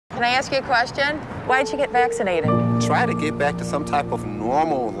Can I ask you a question? Why'd you get vaccinated? Try to get back to some type of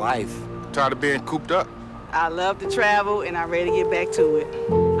normal life. Tired of being cooped up. I love to travel, and I'm ready to get back to it.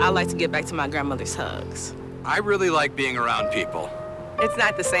 I like to get back to my grandmother's hugs. I really like being around people. It's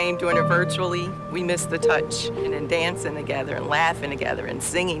not the same doing it virtually. We miss the touch and then dancing together and laughing together and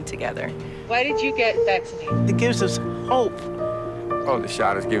singing together. Why did you get vaccinated? It gives us hope. Oh, the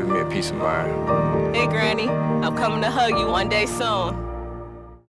shot has given me a peace of mind. Hey, Granny, I'm coming to hug you one day soon.